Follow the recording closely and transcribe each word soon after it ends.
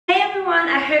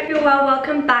everyone, I hope you're well.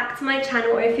 Welcome back to my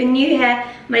channel, or if you're new here,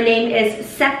 my name is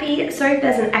Seppi. Sorry if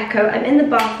there's an echo. I'm in the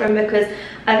bathroom because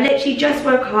I've literally just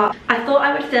woke up. I thought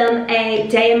I would film a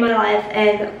day in my life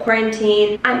in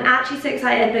quarantine. I'm actually so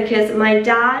excited because my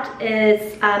dad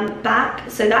is back,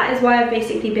 so that is why I've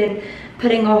basically been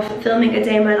putting off filming a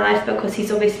day in my life, because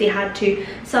he's obviously had to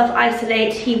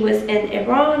self-isolate. He was in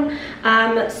Iran,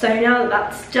 so now that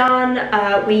that's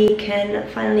done, we can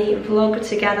finally vlog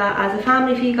together as a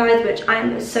family for you guys, which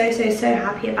I'm so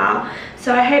happy about.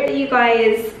 So I hope that you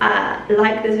guys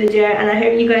like this video, and I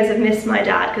hope you guys have missed my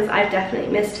dad, because I've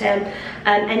definitely missed him.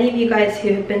 Any of you guys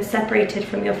who have been separated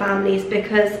from your families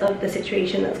because of the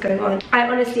situation that's going on, I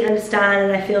honestly understand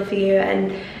and I feel for you,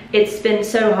 and it's been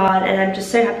so hard, and I'm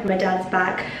just so happy my dad's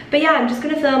back. But yeah, I'm just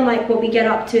gonna film like what we get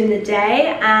up to in the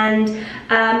day, and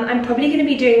I'm probably gonna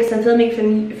be doing some filming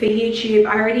for YouTube.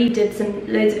 I already did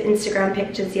loads of Instagram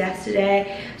pictures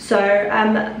yesterday, so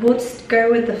we'll just go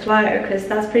with the flow, because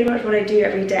that's pretty much what I do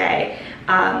every day.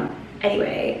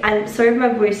 Anyway, I'm sorry if my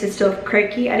voice is still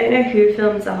croaky. I don't know who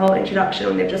films the whole introduction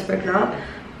when they've just broken up,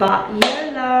 but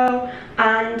YOLO.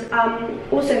 And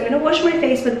also I'm gonna wash my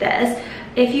face with this.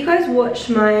 If you guys watched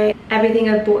my everything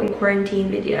I've bought in quarantine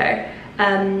video,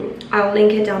 I'll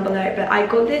link it down below, but I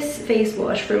got this face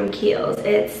wash from Kiehl's.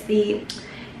 It's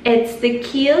the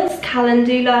Kiehl's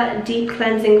Calendula Deep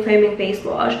Cleansing Foaming Face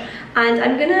Wash, and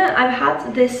I've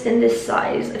had this in this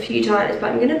size a few times, but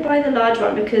I'm gonna buy the large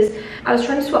one because I was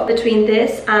trying to swap between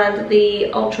this and the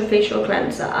Ultra Facial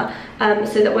Cleanser,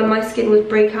 so that when my skin was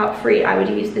breakout free, I would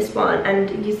use this one,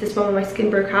 and use this one when my skin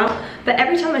broke out. But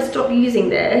every time I stop using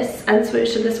this and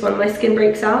switch to this one, my skin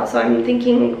breaks out, so I'm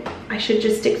thinking I should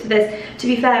just stick to this. To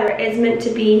be fair, it is meant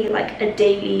to be like a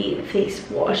daily face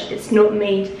wash. It's not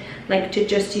made like to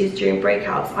just use during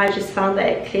breakouts. I just found that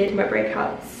it cleared my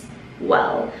breakouts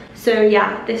well. So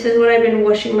yeah, this is what I've been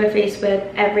washing my face with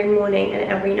every morning and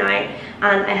every night,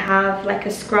 and I have like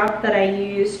a scrub that I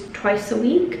use twice a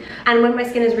week. And when my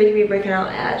skin is really broken out,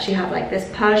 I actually have like this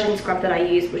Persian scrub that I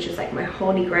use, which is like my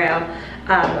holy grail,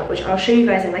 which I'll show you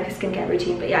guys in like a skincare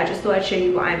routine. But yeah, I just thought I'd show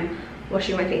you what I'm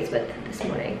washing my face with this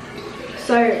morning.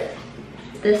 So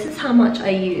this is how much I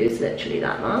use, literally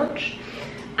that much.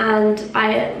 And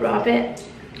I rub it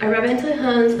into my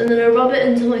hands, and then I rub it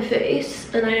into my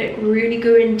face, and I really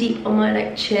go in deep on my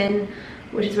like chin,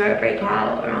 which is where it breaks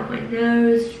out, around my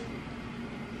nose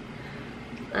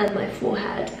and my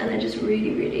forehead, and I just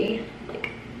really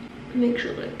like make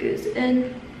sure that it goes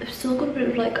in. I've still got a bit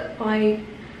of like eye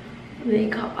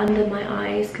makeup under my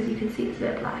eyes because you can see it's a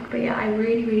bit black, but yeah, I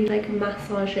really like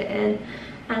massage it in,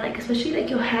 and like especially like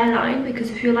your hairline,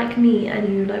 because if you're like me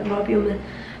and you like rub your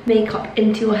makeup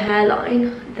into your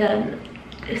hairline, then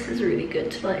this is really good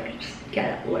to like just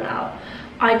get it all out.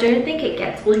 I don't think it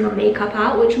gets all your makeup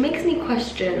out, which makes me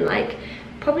question, like,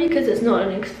 probably because it's not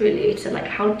an exfoliator, like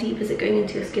how deep is it going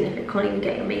into your skin if it can't even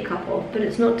get your makeup off? But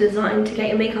it's not designed to get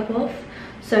your makeup off,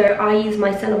 so I use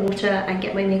micellar water and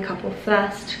get my makeup off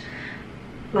first,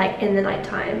 like in the night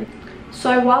time.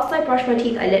 So whilst I brush my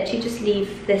teeth, I literally just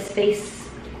leave this face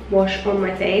wash on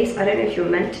my face. I don't know if you're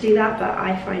meant to do that, but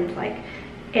I find like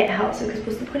it helps, because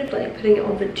what's the point of like putting it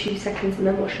on for 2 seconds and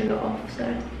then washing it off?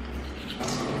 So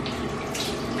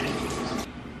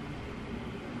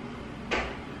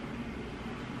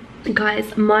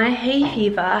guys, my hay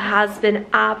fever has been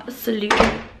absolutely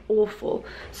awful.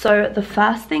 So the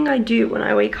first thing I do when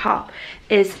I wake up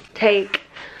is take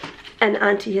an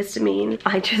antihistamine.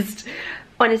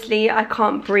 Honestly, I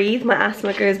can't breathe. My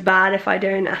asthma goes bad if I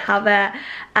don't have it,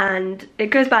 and it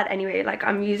goes bad anyway. Like,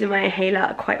 I'm using my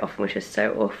inhaler quite often, which is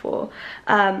so awful.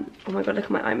 Oh my god, look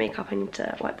at my eye makeup. I need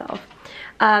to wipe that off.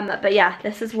 But yeah,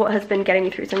 this is what has been getting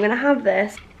me through. So I'm gonna have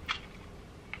this.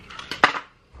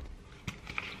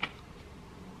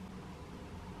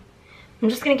 I'm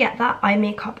just gonna get that eye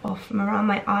makeup off from around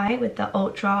my eye with the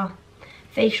Ultra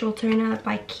Facial Toner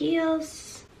by Kiehl's.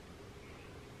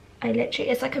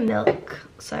 It's like a milk,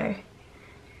 so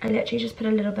I literally just put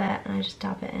a little bit and I just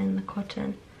dab it in the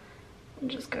cotton and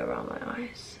just go around my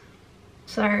eyes.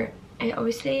 So it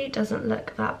obviously doesn't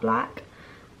look that black,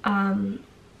 but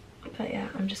yeah,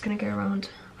 I'm just gonna go around.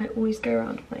 I always go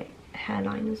around my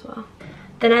hairline as well.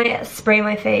 Then I spray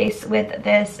my face with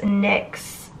this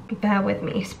NYX Bear With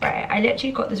Me spray. I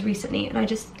literally got this recently, and I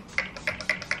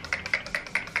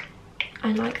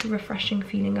like the refreshing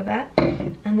feeling of it.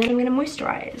 And then I'm gonna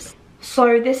moisturize.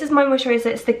 So this is my moisturizer.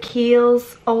 It's the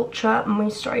Kiehl's Ultra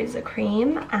Moisturizer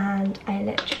Cream, and I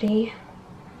literally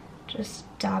just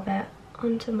dab it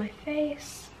onto my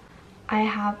face. I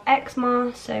have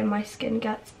eczema, so my skin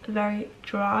gets very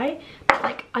dry. But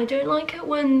like, I don't like it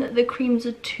when the creams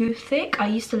are too thick. I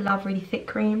used to love really thick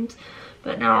creams,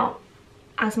 but now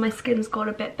as my skin's got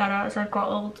a bit better as I've got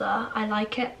older, I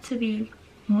like it to be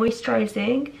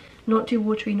moisturizing, not too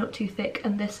watery, not too thick,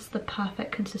 and this is the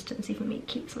perfect consistency for me. It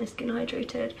keeps my skin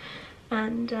hydrated,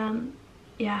 and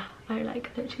yeah, I like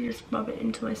literally just rub it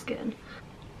into my skin.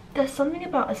 There's something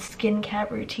about a skincare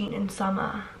routine in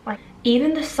summer, like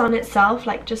even the sun itself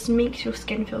like just makes your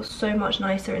skin feel so much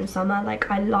nicer in summer.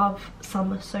 Like, I love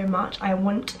summer so much. I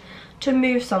want to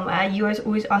move somewhere. You guys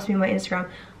always ask me on my Instagram,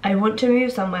 I want to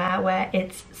move somewhere where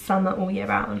it's summer all year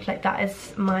round. Like, that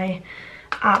is my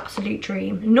absolute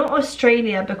dream. Not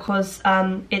Australia, because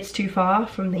it's too far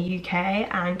from the UK,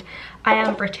 and I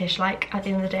am British. Like, at the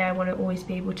end of the day, I want to always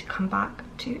be able to come back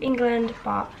to England,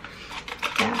 but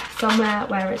yeah, somewhere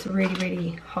where it's really,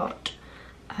 really hot.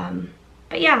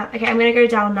 But yeah, okay, I'm gonna go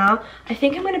down now. I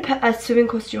think I'm gonna put a swimming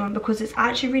costume on because it's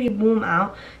actually really warm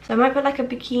out, so I might put like a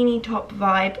bikini top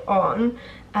vibe on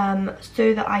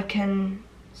so that I can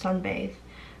sunbathe.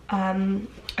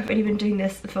 I've only been doing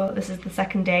this this is the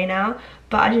second day now,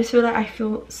 but I just feel like I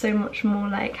feel so much more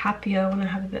like happier when I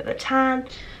have a bit of a tan.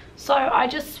 So I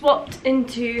just swapped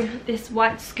into this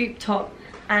white scoop top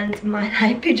and my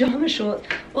like pyjama shorts.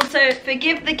 Also,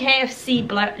 forgive the KFC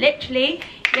bloat. Literally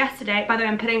yesterday, by the way,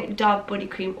 I'm putting Dove body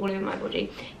cream all over my body.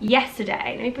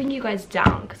 Yesterday, let me bring you guys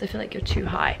down because I feel like you're too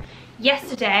high.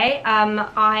 Yesterday,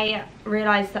 I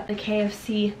realized that the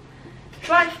KFC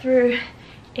drive-through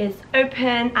is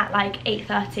open at like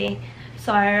 8:30.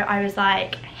 So I was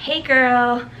like, hey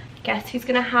girl, guess who's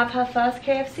gonna have her first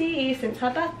KFC since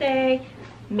her birthday?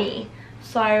 Me.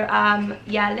 So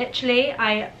yeah, literally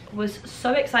I was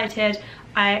so excited.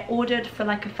 I ordered for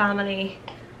like a family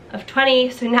of 20,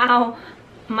 so now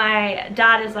my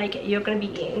dad is like, you're gonna be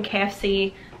eating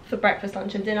KFC for breakfast,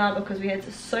 lunch and dinner, because we had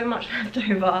so much left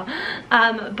over.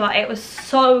 But it was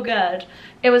so good.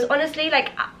 It was honestly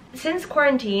like, since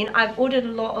quarantine I've ordered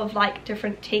a lot of like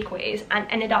different takeaways and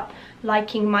ended up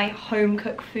liking my home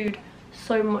cooked food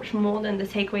so much more than the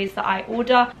takeaways that I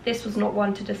order. This was not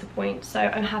one to disappoint, so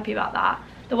I'm happy about that.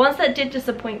 The ones that did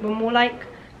disappoint were more like,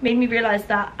 made me realize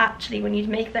that actually when you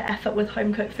make the effort with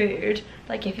home cooked food,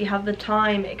 like if you have the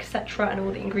time, etc., and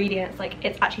all the ingredients, like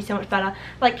it's actually so much better.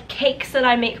 Like cakes that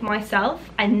I make myself,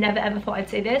 I never ever thought I'd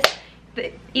say this,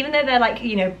 but even though they're like,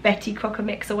 you know, Betty Crocker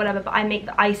mix or whatever, but I make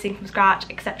the icing from scratch,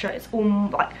 etc. It's all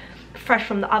like fresh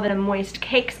from the oven and moist.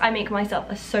 Cakes I make myself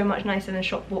are so much nicer than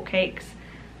shop bought cakes.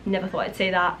 Never thought I'd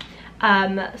say that.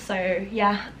 So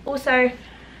yeah, also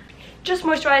just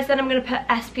moisturize, then I'm gonna put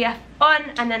SPF on,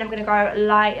 and then I'm gonna go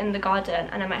lie in the garden,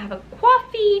 and I might have a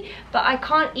coffee, but I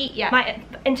can't eat yet. My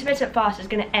intermittent fast is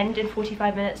gonna end in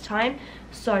 45 minutes time,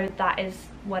 so that is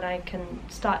when I can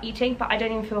start eating, but I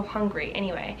don't even feel hungry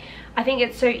anyway. I think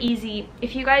it's so easy.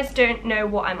 If you guys don't know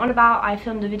what I'm on about, I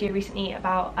filmed a video recently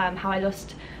about how I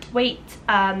lost weight.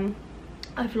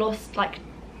 I've lost like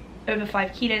over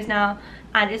 5 kilos now,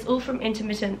 and it's all from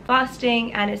intermittent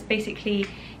fasting, and it's basically,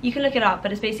 you can look it up,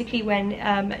 but it's basically when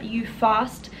you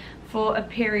fast for a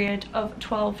period of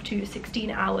 12 to 16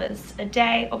 hours a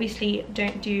day. Obviously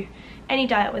don't do any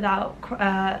diet without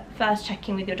first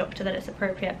checking with your doctor that it's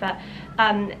appropriate, but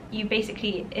you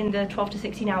basically, in the 12 to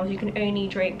 16 hours, you can only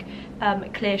drink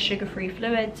clear sugar-free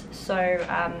fluids, so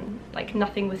like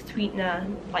nothing with sweetener.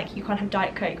 Like you can't have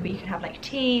Diet Coke, but you can have like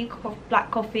tea,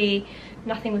 black coffee,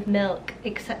 nothing with milk,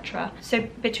 etc. So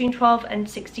between 12 and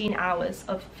 16 hours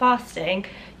of fasting,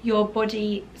 your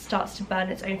body starts to burn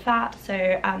its own fat,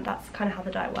 so that's kind of how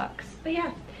the diet works. But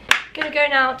yeah, gonna go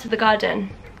now to the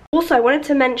garden. Also, I wanted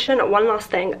to mention one last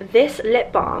thing. This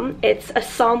lip balm, it's a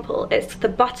sample. It's the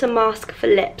Butter Mask for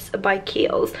Lips by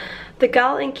Kiehl's. The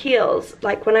girl in Kiehl's,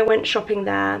 like when I went shopping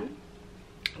there,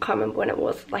 I can't remember when it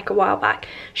was, like a while back,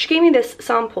 she gave me this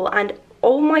sample, and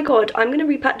oh my god, I'm gonna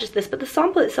repurchase this, but the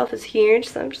sample itself is huge,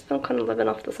 so I'm just kind of living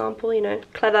off the sample, you know,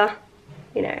 clever,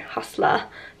 you know, hustler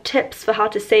tips for how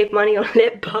to save money on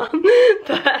lip balm.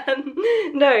 But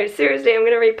no, seriously, I'm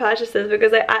gonna repurchase this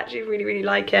because I actually really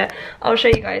like it. I'll show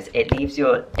you guys. It leaves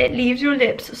your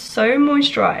lips so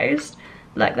moisturized.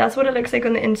 Like that's what it looks like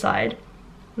on the inside,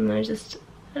 and I just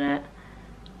put it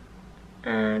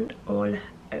and all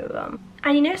over.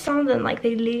 And you know, some of them, like,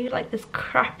 they leave like this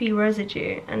crappy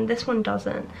residue, and this one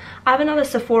doesn't. I have another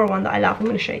Sephora one that I love. I'm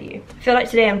going to show you. I feel like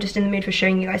today I'm just in the mood for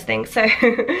showing you guys things. So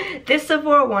this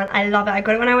Sephora one, I love it. I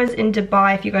got it when I was in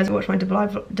Dubai. If you guys watched my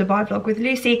Dubai vlog with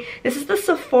Lucy, this is the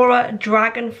Sephora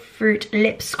Dragon Fruit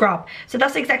Lip Scrub. So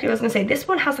that's exactly what I was going to say. This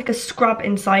one has like a scrub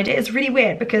inside it. It's really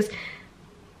weird because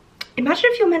Imagine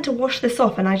if you're meant to wash this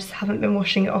off and I just haven't been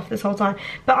washing it off this whole time.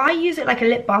 But I use it like a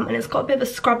lip balm and it's got a bit of a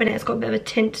scrub in it. It's got a bit of a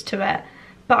tint to it.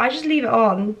 But I just leave it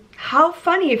on. How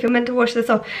funny if you're meant to wash this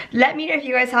off. Let me know if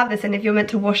you guys have this and if you're meant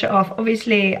to wash it off.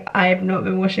 Obviously, I have not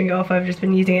been washing it off. I've just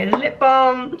been using it as a lip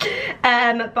balm.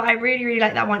 But I really, really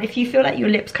like that one. If you feel like your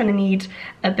lips kind of need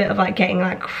a bit of like getting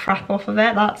like crap off of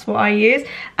it, that's what I use.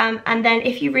 And then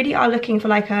if you really are looking for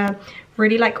like a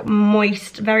really like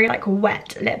moist, very like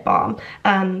wet lip balm,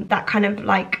 that kind of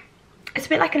like, it's a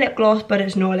bit like a lip gloss, but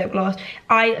it's not a lip gloss.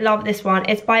 I love this one.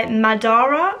 It's by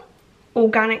Madara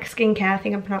Organic Skincare, I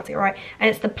think I'm pronouncing it right, and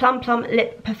it's the Plum Plum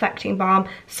Lip Perfecting Balm.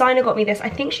 Sina got me this. I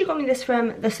think she got me this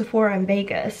from the Sephora in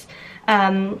Vegas.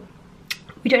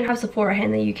 We don't have Sephora here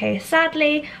in the UK,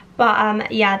 sadly, but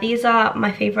yeah, these are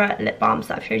my favourite lip balms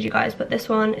that I've showed you guys, but this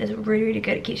one is really, really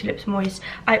good. It keeps your lips moist.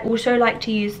 I also like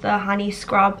to use the Honey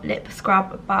Scrub Lip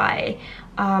Scrub by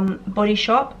Body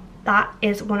Shop. That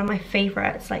is one of my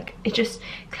favourites. Like, it just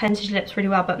cleanses your lips really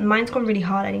well, but mine's gone really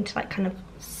hard. I need to like kind of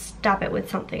stab it with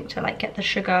something to like get the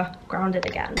sugar grounded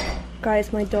again.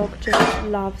 Guys, my dog just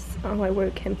loves, oh, I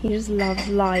woke him. He just loves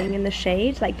lying in the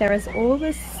shade. Like, there is all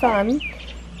this sun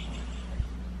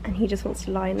and he just wants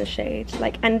to lie in the shade.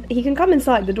 Like, and he can come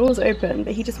inside, the door's open,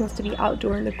 but he just wants to be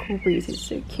outdoor in the cool breeze. He's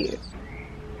so cute.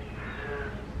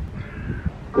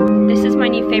 This is my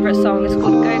new favorite song. It's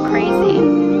called Go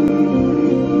Crazy.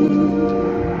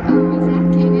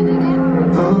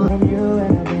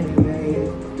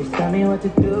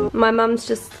 My mum's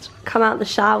just come out the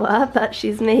shower, but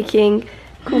she's making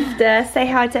kofta. Say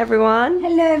hi to everyone.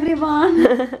 Hello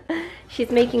everyone.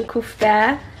 She's making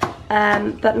kofta,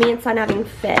 but me and Son having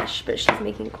fish, but she's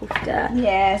making kofta.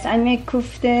 Yes, I make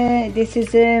kofta. This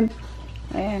is a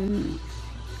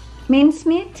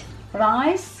mincemeat,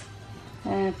 rice,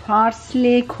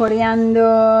 parsley,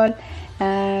 coriander,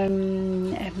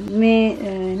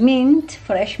 mint,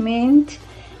 fresh mint,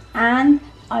 and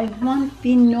I want to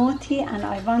be naughty and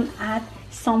I want to add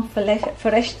some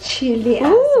fresh chili.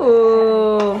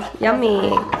 Ooh,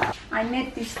 yummy. I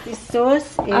made this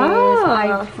sauce.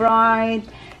 I fried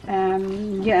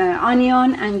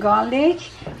onion and garlic,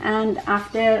 and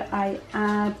after I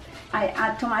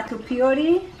add tomato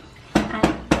puree,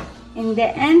 and in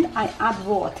the end I add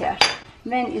water.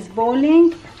 When it's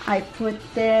boiling, I put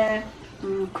the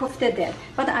kofta there.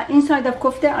 But inside of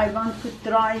kofta I want to put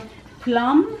dry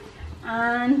plum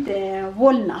and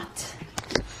walnut.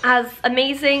 As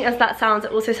amazing as that sounds,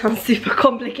 it also sounds super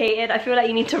complicated. I feel like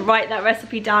you need to write that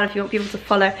recipe down if you want people to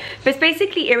follow. But it's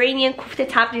basically Iranian kofta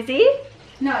tabrizi.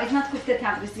 No, it's not kofta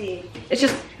tabrizi. It's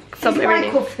just some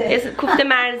Iranian. It's kofta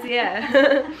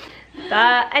marzieh.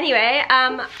 But anyway,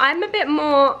 I'm a bit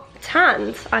more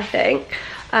tanned, I think.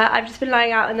 I've just been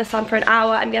lying out in the sun for an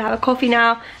hour. I'm gonna have a coffee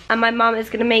now, and my mum is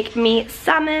gonna make me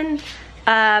salmon.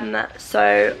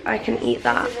 So I can eat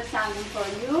that. This is a salmon for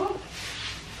you.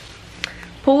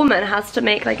 Poor woman has to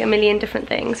make like a million different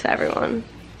things for everyone.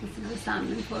 This is a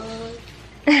salmon for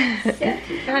I'm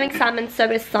having salmon, so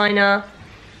is Sina.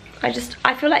 I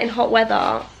feel like in hot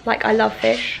weather, like I love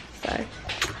fish, so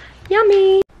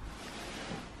yummy.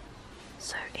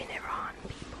 So in Iran,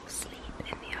 people sleep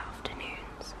in the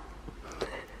afternoons.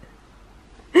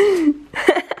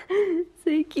 So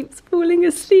he keeps falling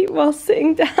asleep while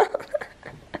sitting down.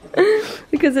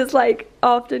 Because it's like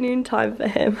afternoon time for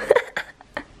him.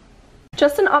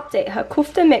 Just an update, her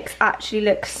kofta mix actually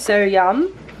looks so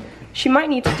yum. She might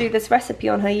need to do this recipe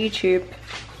on her YouTube.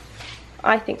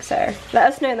 I think so.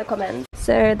 Let us know in the comments.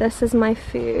 So this is my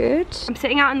food. I'm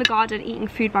sitting out in the garden eating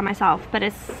food by myself, but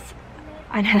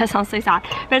I know that sounds so sad,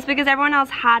 but it's because everyone else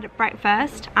had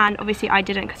breakfast and obviously I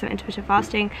didn't because I'm intermittent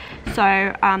fasting.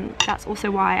 So that's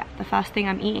also why the first thing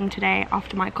I'm eating today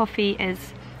after my coffee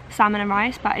is salmon and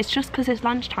rice, but it's just because it's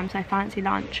lunchtime, so I fancy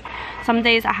lunch. Some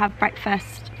days I have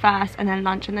breakfast first and then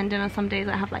lunch and then dinner. Some days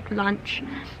I have like lunch,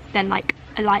 then like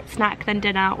a light snack, then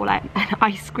dinner, or like an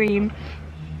ice cream.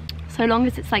 So long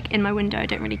as it's like in my window, I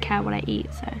don't really care what I eat.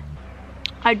 So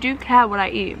I do care what I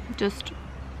eat, just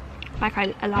like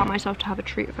I allow myself to have a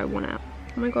treat if I want it.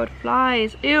 Oh my god,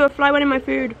 flies. Ew, a fly went in my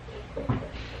food.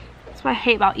 That's what I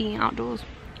hate about eating outdoors.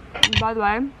 And by the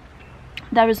way,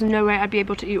 there is no way I'd be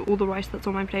able to eat all the rice that's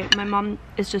on my plate. My mum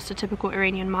is just a typical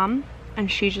Iranian mum,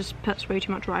 and she just puts way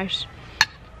too much rice.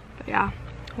 But yeah,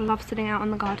 I love sitting out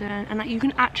in the garden, and like, you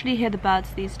can actually hear the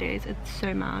birds these days. It's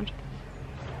so mad.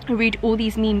 I read all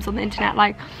these memes on the internet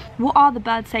like, what are the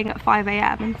birds saying at 5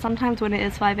 AM? And sometimes when it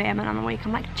is 5 AM and I'm awake,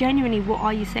 I'm like, genuinely, what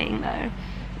are you saying though?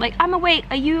 Like, I'm awake,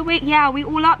 are you awake? Yeah, are we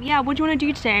all up? Yeah, what do you want to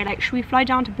do today? Like, should we fly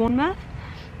down to Bournemouth?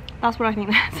 That's what I think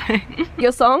they're saying.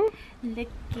 Your song?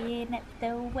 Looking at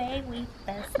the way we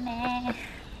first met,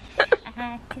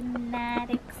 I cannot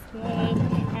explain,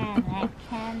 and I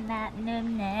cannot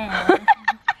know.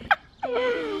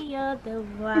 Baby, you're the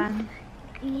one.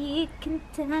 You can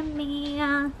turn me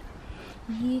on.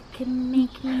 You can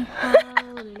make me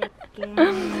whole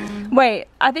again. Wait,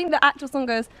 I think the actual song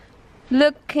goes,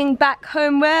 looking back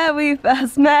home where we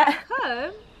first met.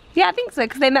 Home? Yeah, I think so,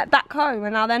 because they met back home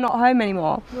and now they're not home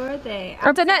anymore. Where are they?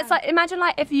 I don't know, it's like, imagine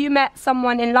like if you met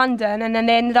someone in London and then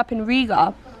they ended up in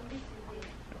Riga.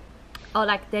 Oh,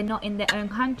 like they're not in their own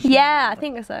country? Yeah, I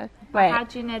think so. Wait, how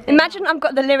do you know? Imagine I've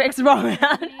got the lyrics wrong.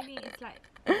 Maybe it's like,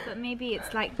 but maybe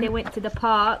it's like they went to the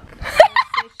park,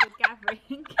 social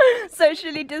gathering.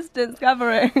 Socially distanced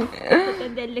gathering. But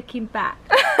then they're looking back.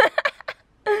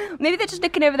 Maybe they're just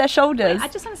looking over their shoulders. Wait, I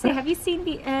just want to say, have you seen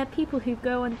the people who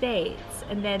go on dates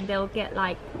and then they'll get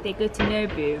like, they go to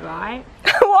Nobu, right?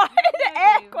 Why the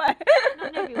air quotes?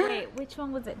 Not Nobu, wait, which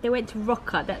one was it? They went to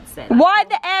Rocker, that's it. Like, why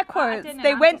the air quotes? know,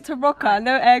 They went to Rocker,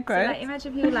 no air quotes. So like,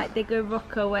 imagine people like, they go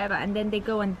Rocker or whatever and then they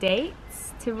go on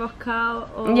dates to Rocker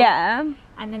or... Yeah.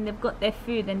 And then they've got their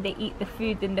food and they eat the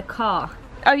food in the car.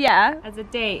 Oh yeah? As a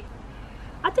date.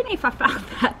 I don't know if I found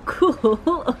that cool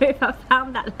or if I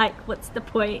found that like, what's the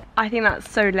point? I think that's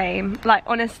so lame. Like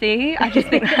honestly, I just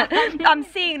think that I'm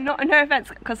seeing, no offense,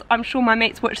 because I'm sure my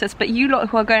mates watch this, but you lot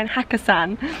who are going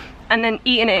Hakkasan and then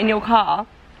eating it in your car.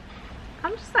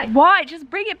 I'm just like, why? Just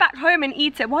bring it back home and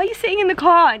eat it. Why are you sitting in the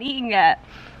car and eating it?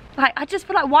 Like I just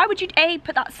feel like, why would you A,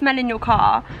 put that smell in your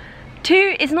car?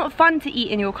 2, it's not fun to eat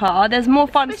in your car. There's more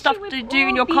fun stuff to do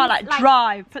in your car, like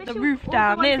drive, put the roof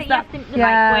down, this, that. Yeah.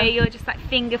 Like where you're just like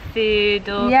finger food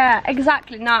or... Yeah,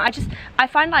 exactly. No, I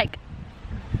find like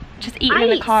just eating in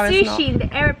the car is not... I eat sushi in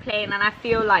the airplane and I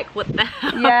feel like, what the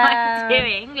hell am I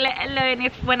doing? Let alone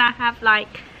if when I have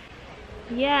like...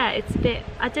 Yeah, it's a bit...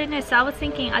 I don't know. So I was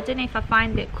thinking, I don't know if I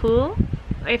find it cool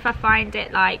or if I find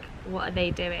it like, what are they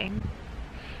doing?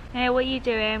 Hey, what are you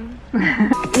doing?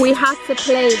 We had to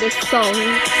play this song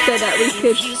so that we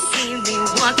could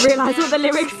realise what the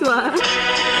lyrics were.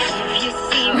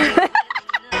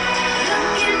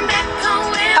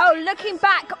 Oh, looking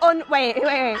back on... Wait.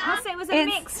 So it was a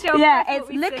mixture. Yeah, it's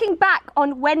looking back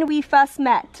on when we first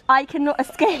met. I cannot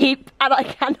escape and I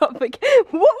cannot forget.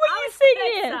 What were you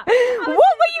singing?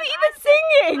 What were you even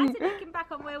singing? I said looking back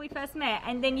on where we first met,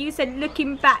 and then you said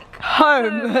looking back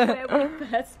home where we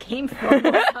first came from.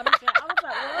 Or some shit. I was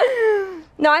like, what?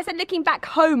 No, I said looking back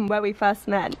home where we first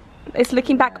met. It's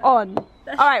looking back on.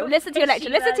 Alright, listen to your lecture.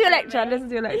 Listen to your lecture. Listen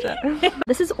to your lecture.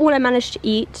 This is all I managed to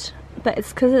eat, but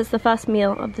it's because it's the first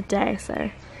meal of the day, so...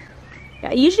 Yeah,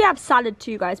 I usually have salad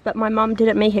too, guys, but my mum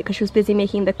didn't make it because she was busy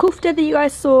making the kofta that you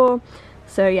guys saw.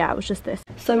 So yeah, it was just this.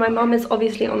 So my mum is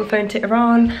obviously on the phone to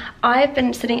Iran. I've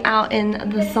been sitting out in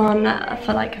the sun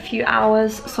for like a few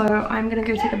hours, so I'm gonna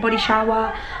go take a body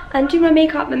shower and do my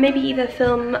makeup and maybe either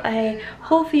film a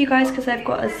haul for you guys because I've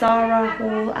got a Zara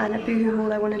haul and a Boohoo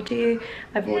haul I want to do.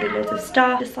 I've ordered loads of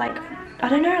stuff. Just like, I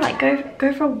don't know, like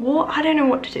go for a walk. I don't know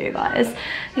what to do, guys.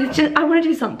 It's just, I want to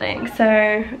do something.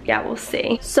 So yeah, we'll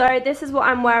see. So this is what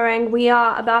I'm wearing. We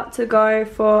are about to go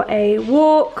for a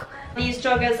walk. These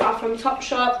joggers are from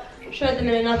Topshop. Showed them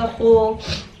in another haul.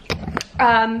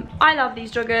 I love these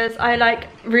joggers. I'm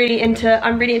really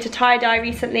into tie-dye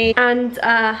recently, and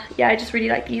yeah, I just really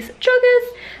like these joggers.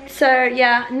 So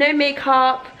yeah, no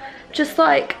makeup, just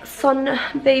like sun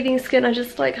bathing skin. I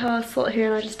just like how I saw it here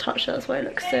and I just touched it. That's why it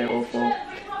looks so awful.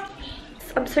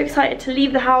 I'm so excited to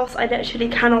leave the house. I literally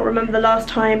cannot remember the last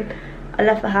time I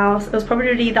left the house. It was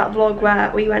probably that vlog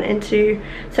where we went into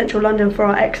central London for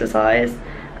our exercise.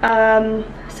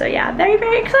 So yeah,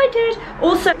 very excited.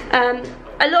 Also,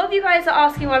 a lot of you guys are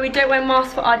asking why we don't wear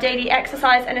masks for our daily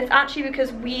exercise, and it's actually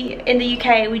because we, in the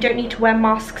UK, we don't need to wear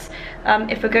masks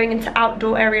if we're going into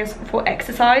outdoor areas for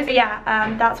exercise. But yeah,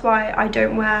 that's why I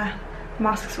don't wear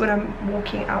masks when I'm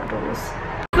walking outdoors.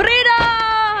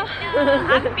 I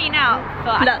haven't been out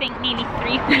for I think nearly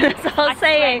 3 weeks. That's what I was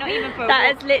saying. Not even for a that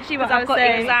walk, is literally what I was got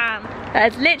saying. Exam.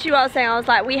 That is literally what I was saying. I was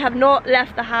like, we have not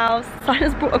left the house. So I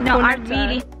just brought a No, I cornetto.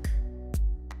 really...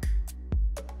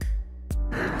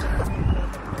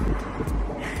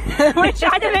 we're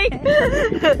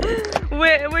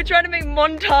trying to make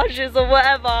montages or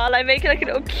whatever, like make like a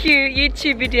little cute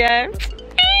YouTube video.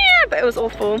 Yeah, but it was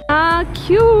awful. Ah,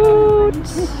 cute.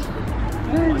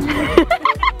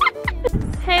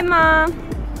 Hey, Mom.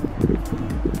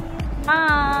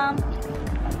 Mom.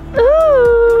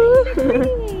 Ooh.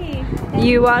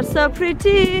 You are so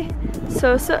pretty.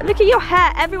 So look at your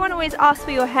hair. Everyone always asks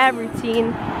for your hair routine.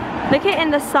 Look at it in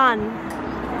the sun.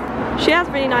 She has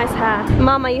really nice hair.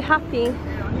 Mom, are you happy?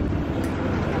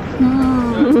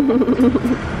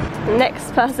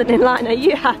 Next person in line, are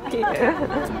you happy?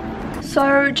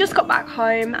 So just got back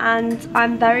home and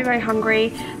I'm very hungry.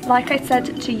 Like I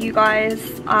said to you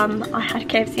guys, I had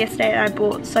KFC yesterday and I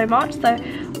bought so much, so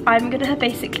I'm gonna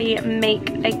basically make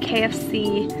a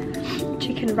KFC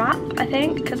chicken wrap, I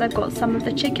think, because I've got some of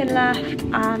the chicken left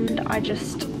and I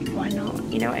just, why not,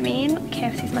 you know what I mean?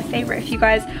 KFC is my favorite. If you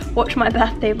guys watch my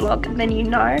birthday vlog, then you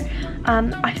know.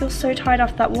 I feel so tired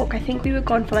after that walk. I think we were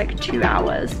gone for like 2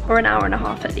 hours or an hour and a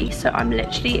half at least, so I'm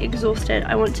literally exhausted.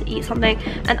 I want to eat something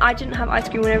and I didn't have ice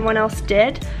cream when everyone else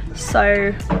did,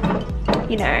 so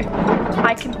you know,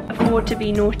 I can afford to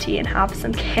be naughty and have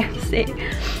some KFC.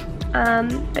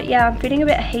 But yeah, I'm feeling a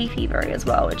bit hay fevery as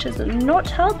well, which is not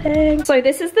helping. So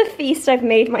this is the feast I've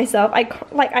made myself. I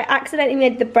accidentally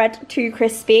made the bread too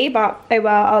crispy, but oh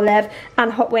well, I'll live.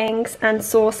 And hot wings and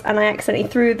sauce, and I accidentally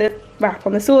threw the wrap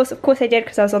on the sauce. Of course I did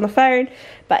because I was on the phone,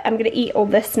 but I'm gonna eat all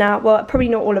this now. Well, probably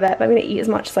not all of it, but I'm gonna eat as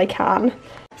much as I can.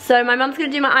 So my mum's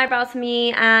gonna do my eyebrows for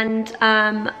me and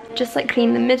just like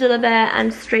clean the middle of it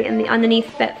and straighten the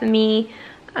underneath bit for me.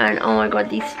 And oh my god,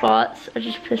 these spots are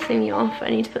just pissing me off. I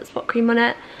need to put spot cream on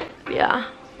it. But yeah.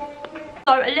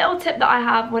 So a little tip that I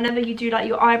have whenever you do like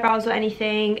your eyebrows or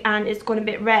anything and it's gone a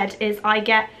bit red is I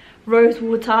get rose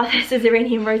water. This is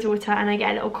Iranian rose water, and I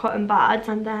get little cotton buds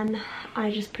and then I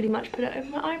just pretty much put it over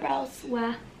my eyebrows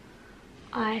where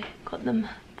I got them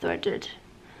threaded.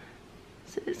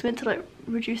 So it's meant to like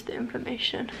reduce the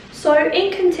inflammation. So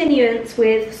in continuance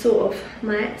with sort of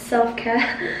my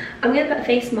self-care, I'm going to put a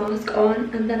face mask on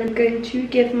and then I'm going to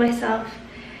give myself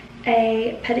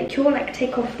a pedicure, like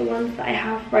take off the ones that I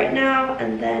have right now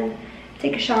and then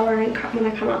take a shower, and when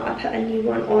I come out I put a new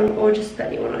one on, or just put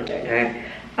a new one, I don't know.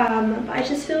 But I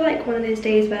just feel like one of those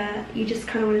days where you just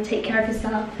kind of want to take care of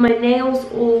yourself. My nails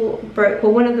all broke,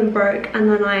 well one of them broke and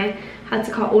then I had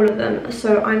to cut all of them,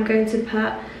 so I'm going to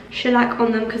put shellac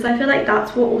on them because I feel like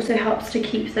that's what also helps to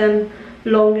keep them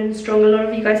long and strong. A lot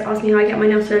of you guys ask me how I get my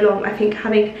nails so long. I think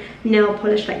having nail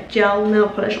polish, like gel nail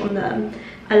polish on them,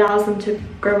 allows them to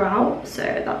grow out, so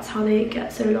that's how they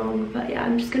get so long. But yeah,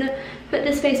 I'm just gonna put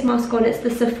this face mask on. It's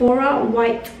the Sephora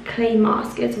White Clay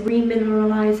Mask. It's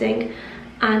remineralizing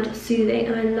and soothing,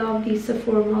 and I love these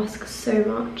Sephora masks so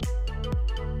much.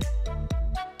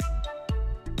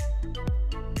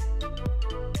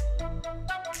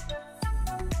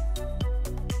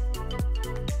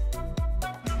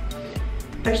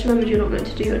 I just remembered you're not meant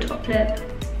to do your top lip.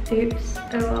 Oops,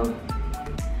 oh well.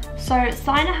 So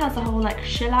Sina has a whole like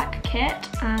shellac kit,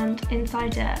 and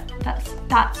inside it,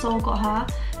 that Sol got her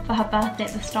for her birthday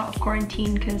at the start of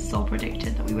quarantine, because Sol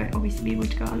predicted that we won't obviously be able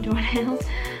to go out and do our nails.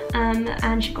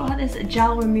 And she got her this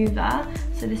gel remover.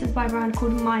 So this is by a brand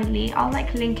called Miley. I'll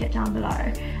like link it down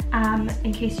below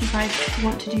in case you guys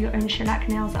want to do your own shellac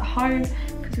nails at home,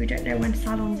 because we don't know when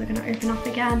salons are going to open up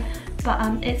again.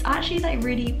 But it's actually like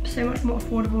really so much more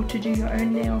affordable to do your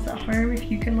own nails at home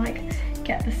if you can like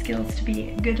get the skills to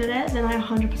be good at it. Then I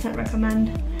 100%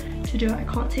 recommend to do it. I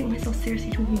can't take myself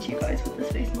seriously talking to you guys with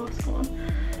this face mask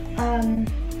on.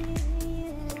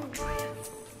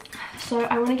 So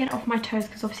I want to get it off my toes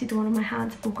because obviously the one on my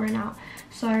hands have all grown out.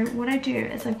 So what I do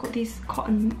is I've got these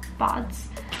cotton buds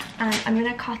and I'm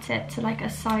going to cut it to like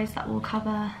a size that will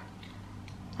cover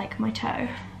like my toe.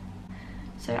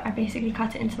 So I basically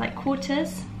cut it into like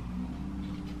quarters,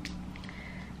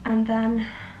 and then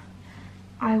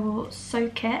I will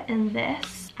soak it in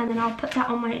this, and then I'll put that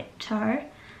on my toe,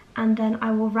 and then I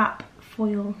will wrap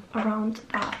foil around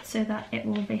that so that it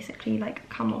will basically like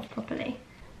come off properly.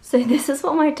 So this is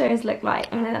what my toes look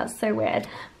like. I know that's so weird,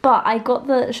 but I got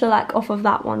the shellac off of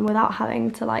that one without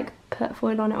having to like put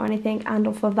foil on it or anything, and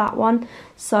off of that one.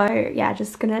 So yeah,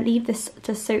 just gonna leave this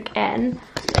to soak in,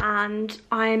 and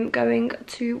I'm going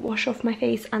to wash off my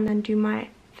face and then do my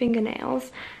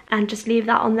fingernails and just leave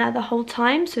that on there the whole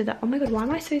time, so that, oh my god, why am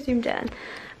I so zoomed in?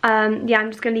 Yeah, I'm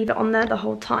just gonna leave it on there the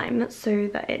whole time so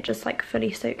that it just like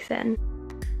fully soaks in.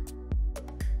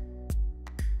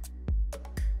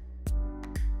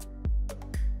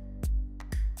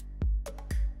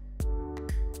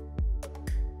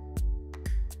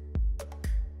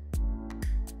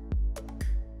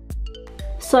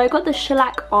 So I got the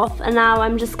shellac off and now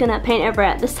I'm just gonna paint over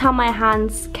it. This is how my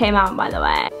hands came out, by the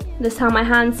way. This is how my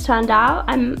hands turned out.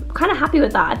 I'm kind of happy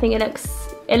with that. I think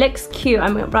it looks cute.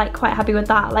 I'm like quite happy with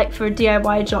that. Like for a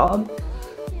DIY job,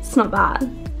 it's not bad.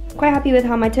 Quite happy with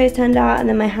how my toes turned out, and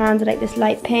then my hands are like this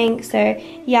light pink. So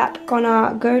yep,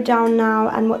 gonna go down now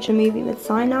and watch a movie with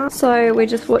Sina. So we're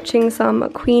just watching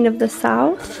some Queen of the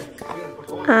South,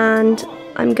 and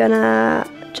I'm gonna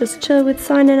just chill with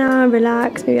Sina now,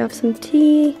 relax, maybe have some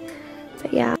tea.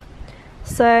 But yeah.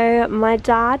 So my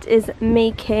dad is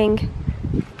making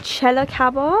cello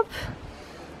kebab.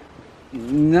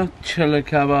 Not cello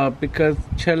kebab, because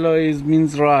cello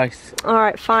means rice.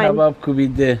 Alright, fine. Kebab could be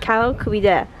there. Kebab could be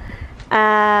there.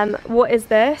 What is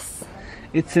this?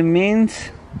 It's a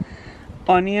mint,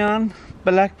 onion,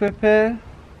 black pepper,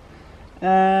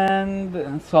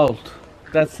 and salt.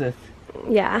 That's it.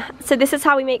 Yeah, so this is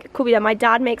how we make kubida. My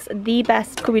dad makes the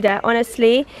best kubida.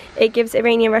 Honestly, it gives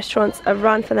Iranian restaurants a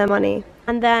run for their money.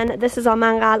 And then this is our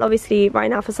mangal. Obviously, right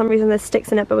now, for some reason, there's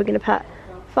sticks in it, but we're going to put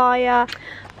fire.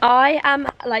 I am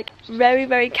like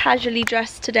very casually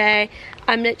dressed today.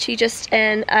 I'm literally just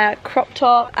in a crop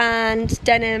top and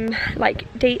denim, like,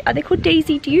 are they called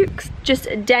Daisy Dukes? Just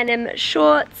denim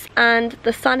shorts, and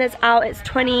the sun is out. It's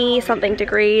 20 something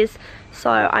degrees,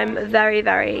 so I'm very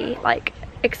like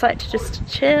excited to just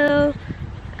chill,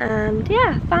 and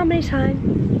yeah, family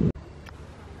time.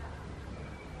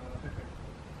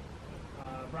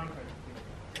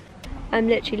 I'm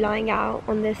literally lying out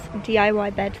on this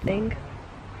DIY bed thing,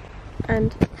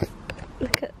 and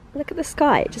look at the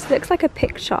sky. It just looks like a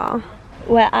picture.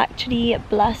 We're actually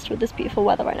blessed with this beautiful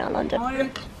weather right now in London.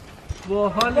 Look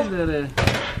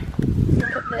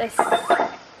at this.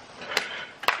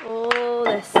 All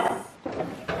this.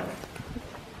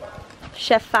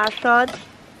 Chef Farshad.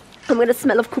 I'm gonna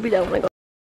smell of kubida. Oh my god.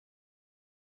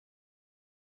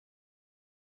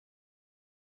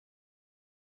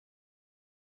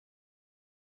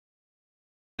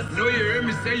 Know you heard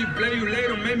me say you play you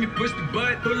later, made me push the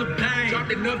button, full of pain,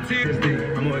 dropped enough tears.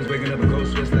 I'm always waking up a cold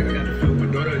sweats like I got the flu. My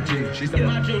daughter a G. She said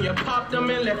my junior popped them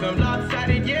and left them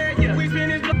lopsided. Yeah. We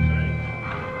finished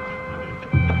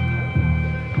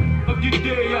of the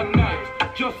day and night.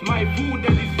 Just my food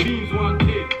that these fiends want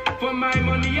take. For my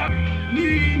money,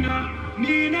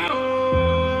 Nina,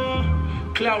 oh.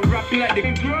 Cloud rapping like the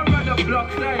grow at the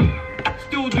block sign.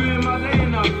 Still doing my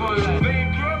lane on fun like.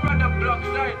 Babe, grow at the block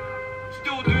sign.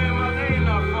 Still doing my lane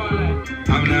on fun like.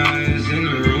 I'm now in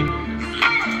the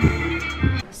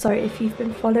room. So if you've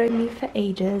been following me for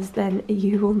ages, then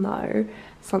you will know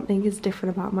something is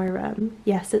different about my room.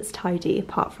 Yes, it's tidy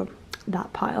apart from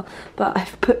that pile, but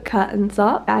I've put curtains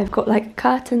up. I've got like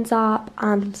curtains up,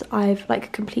 and I've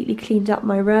like completely cleaned up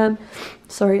my room.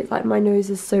 Sorry, it's like my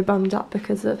nose is so bummed up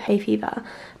because of hay fever,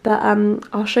 but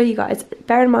I'll show you guys.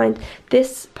 Bear in mind,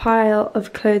 this pile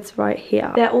of clothes right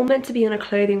here, they're all meant to be on a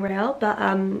clothing rail, but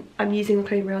I'm using the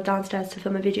clothing rail downstairs to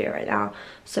film a video right now,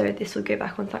 so this will go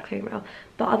back onto that clothing rail.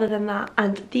 But other than that,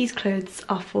 and these clothes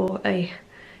are for a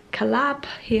collab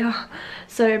here.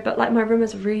 So, but like my room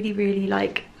has really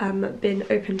like been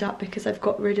opened up because I've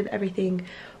got rid of everything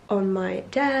on my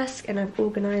desk, and I've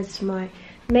organized my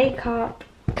makeup,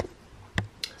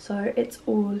 so it's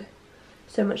all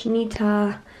so much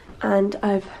neater. And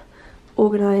I've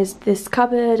organized this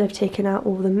cupboard. I've taken out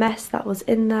all the mess that was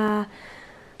in there,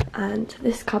 and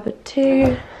this cupboard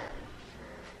too.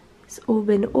 It's all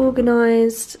been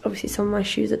organised. Obviously some of my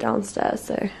shoes are downstairs,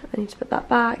 so I need to put that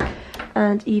back.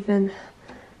 And even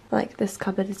like this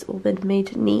cupboard has all been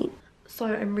made neat. So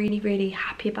I'm really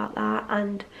happy about that.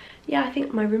 And yeah, I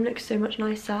think my room looks so much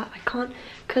nicer. I can't,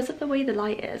 because of the way the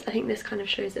light is, I think this kind of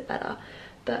shows it better,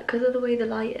 but because of the way the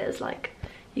light is, like,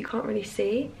 you can't really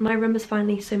see. My room is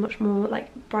finally so much more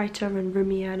like brighter and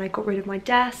roomier, and I got rid of my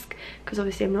desk because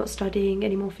obviously I'm not studying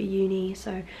anymore for uni,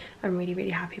 so I'm really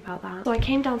happy about that. So I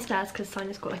came downstairs because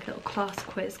Sina's got like a little class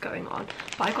quiz going on,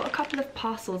 but I got a couple of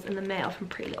parcels in the mail from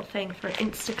Pretty Little Thing for an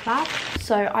Insta collab.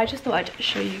 So I just thought I'd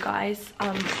show you guys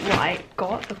what I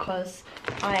got, because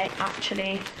I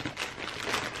actually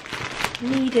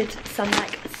needed some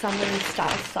like summery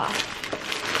style stuff.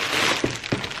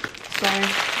 So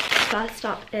first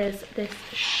up is this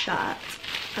shirt,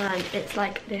 and it's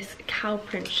like this cow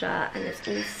print shirt, and it's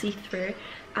all see-through,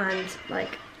 and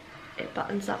like it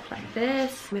buttons up like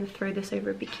this. I'm gonna throw this over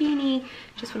a bikini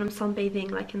just when I'm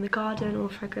sunbathing like in the garden, or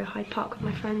if I go Hyde Park with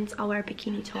my friends, I'll wear a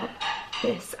bikini top,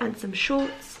 this and some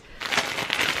shorts.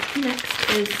 Next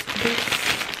is this.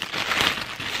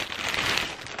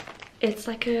 It's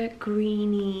like a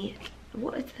greeny,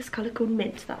 what is this colour called?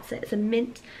 Mint, that's it. It's a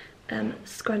mint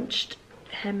scrunched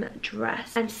hem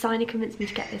dress, and Sina convinced me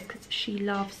to get this because she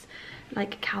loves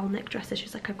like cowl neck dresses.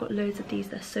 She's like, I've got loads of these,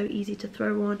 they're so easy to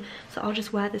throw on, so I'll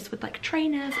just wear this with like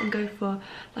trainers and go for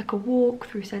like a walk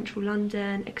through central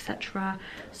London, etc.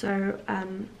 So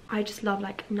I just love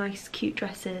like nice cute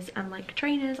dresses and like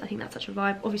trainers. I think that's such a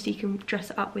vibe. Obviously you can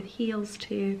dress it up with heels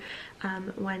too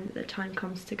when the time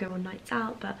comes to go on nights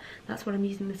out, but that's what I'm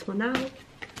using this for now.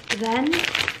 Then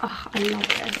oh, I love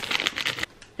this.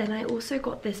 Then I also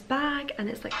got this bag, and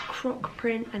it's like croc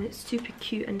print, and it's super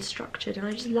cute and structured, and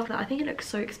I just love that. I think it looks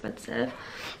so expensive.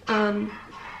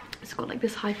 It's got like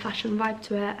this high fashion vibe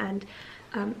to it, and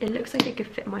It looks like it could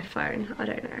fit my phone, I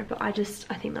don't know, but I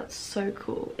think that's so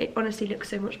cool. It honestly looks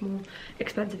so much more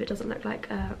expensive. It doesn't look like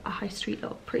a high street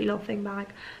little pretty little thing bag.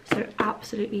 So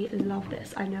absolutely love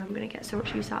this. I know I'm gonna get so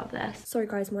much use out of this. Sorry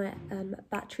guys, my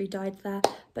battery died there,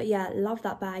 but yeah, love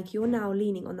that bag. You're now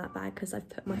leaning on that bag because I've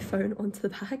put my phone onto the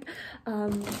bag.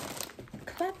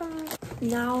 Clever.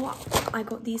 Now I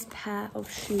got these pair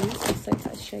of shoes. I'm so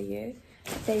excited to show you.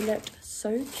 They looked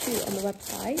so cute on the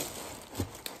website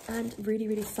and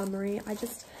really summery. I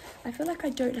feel like I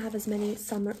don't have as many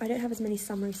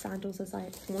summery sandals as I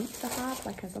want to have,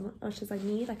 like as much as I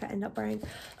need. Like I end up wearing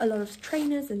a lot of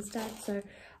trainers instead, so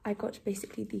I got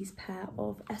basically these pair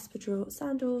of espadrille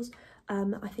sandals.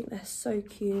 I think they're so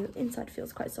cute. Inside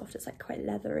feels quite soft, it's like quite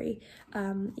leathery,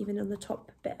 even on the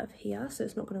top bit of here, so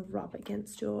it's not going to rub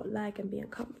against your leg and be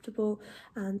uncomfortable.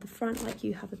 And the front, like,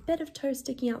 you have a bit of toe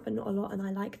sticking out but not a lot, and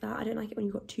I like that. I don't like it when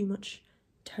you've got too much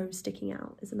toe sticking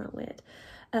out. Isn't that weird?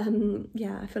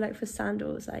 Yeah, I feel like for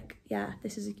sandals, like, yeah,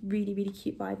 this is a really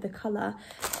cute vibe. The colour,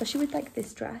 especially with like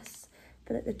this dress, I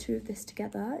feel like the two of this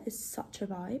together is such a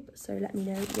vibe. So let me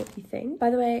know what you think. By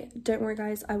the way, don't worry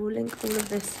guys, I will link all of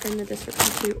this in the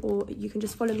description too, or you can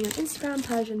just follow me on Instagram,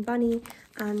 Persian Bunny,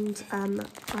 and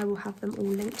I will have them all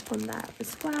linked on there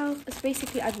as well. So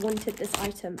basically I've wanted this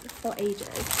item for ages,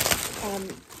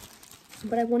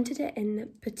 but I wanted it in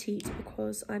petite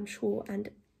because I'm short and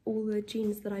all the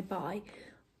jeans that I buy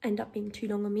end up being too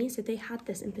long on me. So they had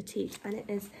this in petite, and it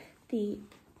is the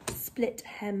split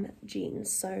hem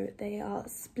jeans. So they're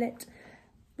split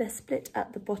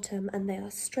at the bottom, and they are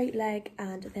straight leg,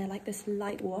 and they're like this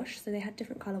light wash. So they had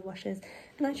different color washes,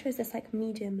 and I chose this like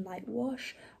medium light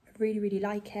wash. I really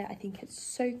like it. I think it's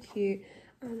so cute,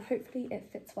 and hopefully it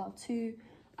fits well too.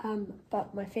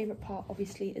 But my favorite part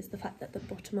obviously is the fact that the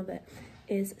bottom of it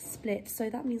is split, so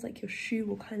that means like your shoe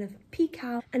will kind of peek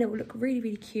out and it will look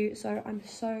really cute. So I'm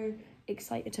so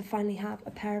excited to finally have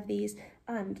a pair of these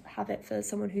and have it for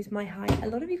someone who's my height. A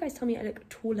lot of you guys tell me I look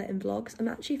taller in vlogs. I'm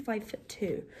actually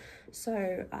 5'2",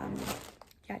 so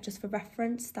yeah, just for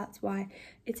reference, that's why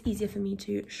it's easier for me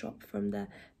to shop from the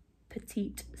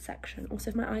petite section.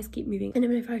 Also, if my eyes keep moving, I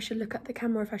don't know if I should look at the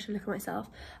camera or if I should look at myself.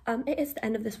 It is the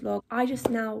end of this vlog. I just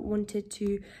now wanted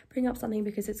to bring up something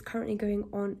because it's currently going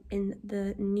on in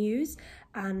the news,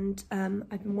 and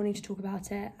I've been wanting to talk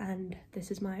about it, and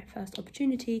this is my first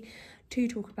opportunity to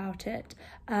talk about it.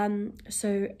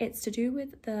 So it's to do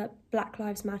with the Black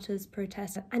Lives Matters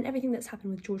protest and everything that's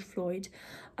happened with George Floyd.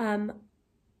 I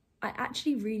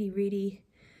actually really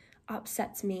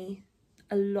upsets me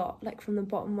a lot, like from the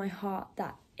bottom of my heart,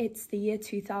 that it's the year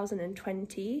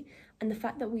 2020 and the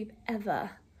fact that we've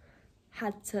ever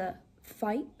had to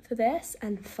fight for this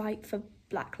and fight for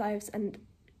Black lives and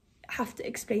have to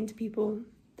explain to people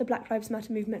the Black Lives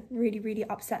Matter movement really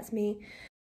upsets me.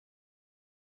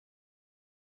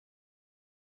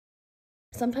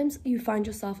 Sometimes you find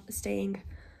yourself staying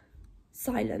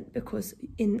silent because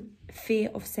in fear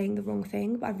of saying the wrong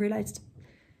thing, but I've realized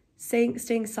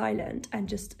staying silent and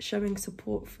just showing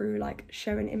support through like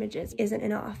sharing images isn't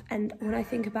enough. And when I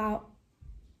think about,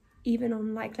 even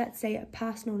on like, let's say a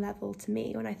personal level to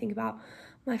me, when I think about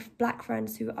my black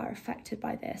friends who are affected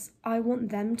by this, I want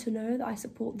them to know that I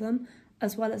support them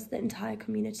as well as the entire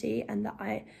community, and that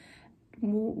I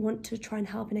want to try and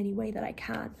help in any way that I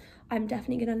can. I'm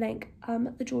definitely going to link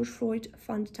the George Floyd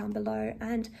Fund down below,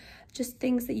 and just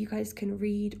things that you guys can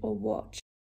read or watch,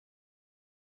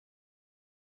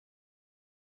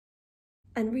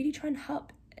 and really try and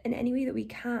help in any way that we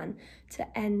can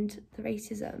to end the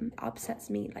racism. It upsets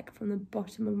me, like from the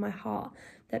bottom of my heart,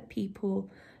 that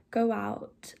people go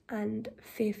out and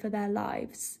fear for their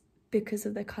lives because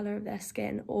of the colour of their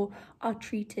skin, or are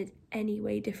treated any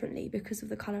way differently because of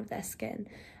the colour of their skin.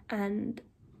 And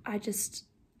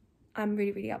I'm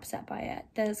really upset by it.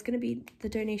 There's going to be the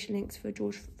donation links for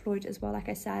George Floyd as well, like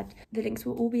I said. The links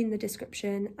will all be in the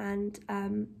description, and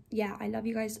yeah, I love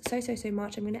you guys so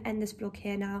much. I'm going to end this vlog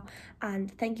here now, and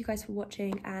thank you guys for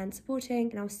watching and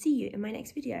supporting, and I'll see you in my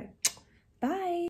next video.